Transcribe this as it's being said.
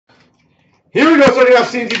Here we go, starting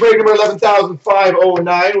off CNC break number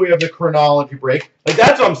 11,509. We have the chronology break. Like,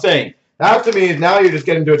 that's what I'm saying. That to me is now you're just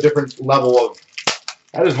getting to a different level of,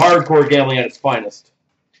 that is hardcore gambling at its finest.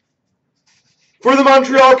 For the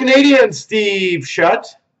Montreal Canadiens, Steve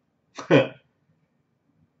Shutt.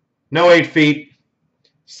 No 8 feet.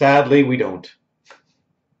 Sadly, we don't.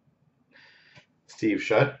 Steve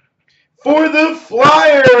Shutt. For the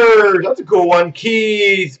Flyers, that's a cool one.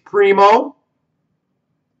 Keith Primo.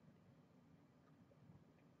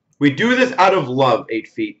 We do this out of love, 8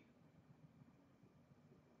 feet.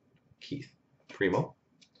 Keith Primo.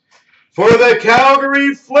 For the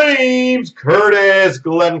Calgary Flames, Curtis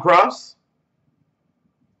Glencross.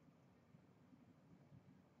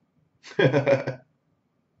 And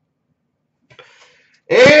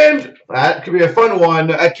that could be a fun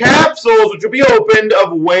one. A capsules, which will be opened,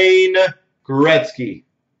 of Wayne Gretzky.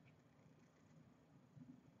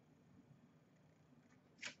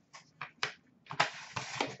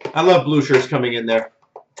 I love blue shirts coming in there.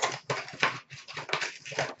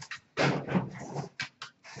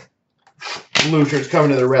 Blue shirts coming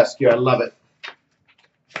to the rescue. I love it.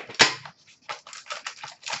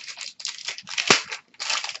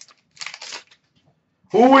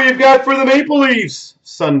 Who we've got for the Maple Leafs?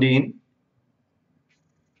 Sundin.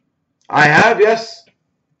 I have, yes.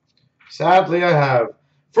 Sadly, I have.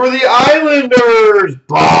 For the Islanders,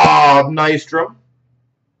 Bob Nystrom.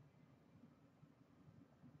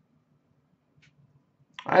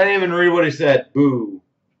 I didn't even read what he said. Boo.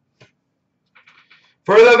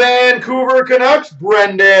 For the Vancouver Canucks,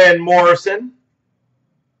 Brendan Morrison.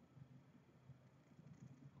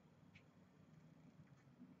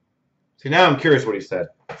 See, now I'm curious what he said.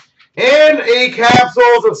 And a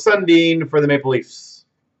capsules of Sundin for the Maple Leafs.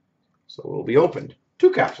 So it will be opened.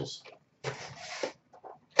 2 capsules.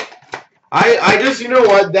 I just, you know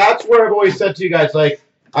what? That's where I've always said to you guys, like,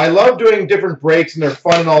 I love doing different breaks and they're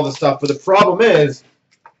fun and all this stuff, but the problem is,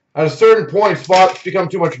 at a certain point, spots become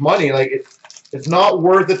too much money. Like, it's not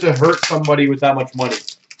worth it to hurt somebody with that much money.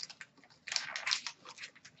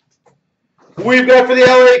 We've got for the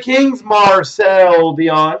LA Kings, Marcel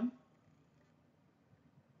Dion.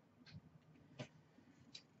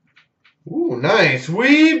 Ooh, nice.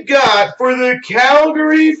 We've got for the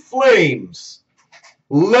Calgary Flames,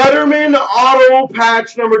 Letterman auto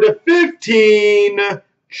patch number /15,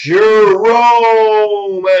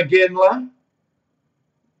 Jerome Ginla.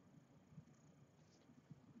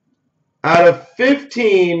 Out of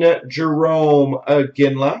 15, Jerome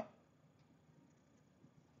Ginla.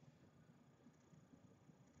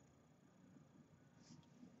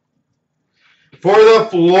 For the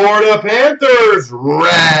Florida Panthers,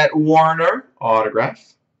 Rhett Warner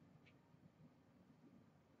autograph.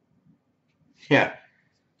 Yeah.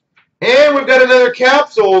 And we've got another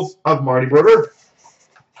capsules of Marty Brodeur.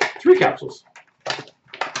 3 capsules.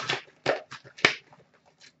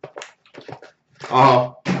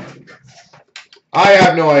 Oh. I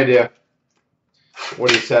have no idea what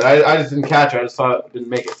he said. I just didn't catch it. I just thought it didn't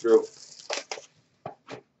make it through.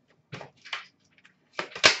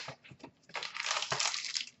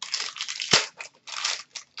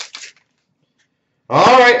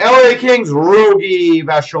 All right, LA Kings, Rogie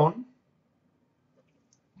Vachon.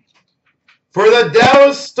 For the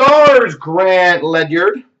Dallas Stars, Grant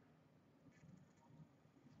Ledyard.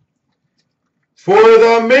 For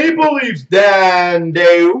the Maple Leafs, Dan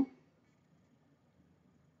Dayu.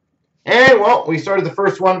 And, well, we started the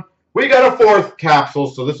first one. We got a 4th capsule,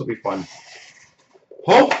 so this will be fun.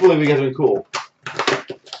 Hopefully we get something cool.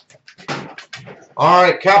 All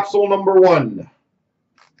right, capsule number 1.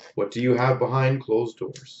 What do you have behind closed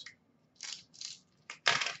doors?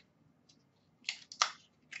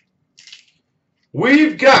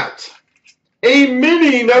 We've got a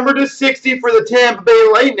mini number /60 for the Tampa Bay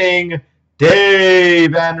Lightning,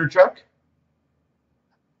 Dave Andreychuk.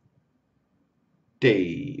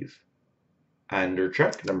 Dave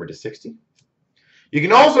Andreychuk, number /60. You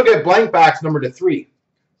can also get blank backs number /3.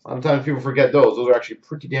 Sometimes people forget those. Those are actually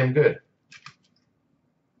pretty damn good.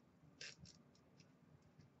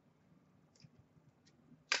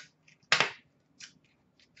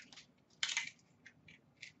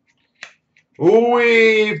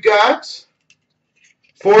 We've got,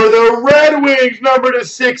 for the Red Wings, number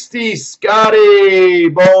 /60, Scotty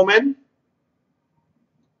Bowman.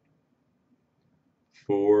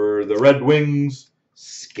 For the Red Wings,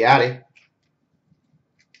 Scotty.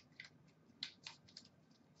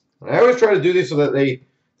 I always try to do these so that the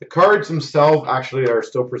cards themselves actually are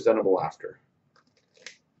still presentable after.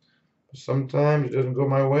 Sometimes it doesn't go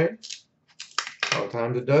my way.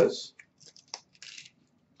 Sometimes it does.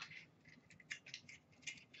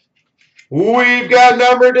 We've got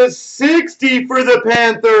number to 60 for the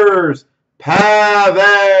Panthers,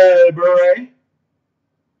 Pavel Bure.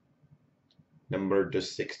 Number to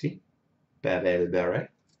 60, Pavel Bure.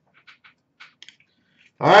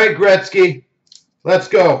 All right, Gretzky, let's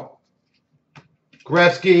go.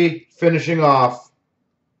 Gretzky finishing off.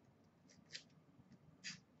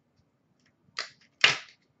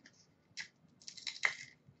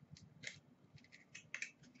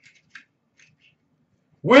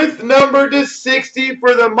 With number to 60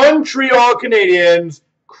 for the Montreal Canadiens,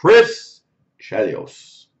 Chris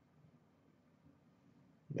Chelios.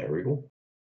 There we go.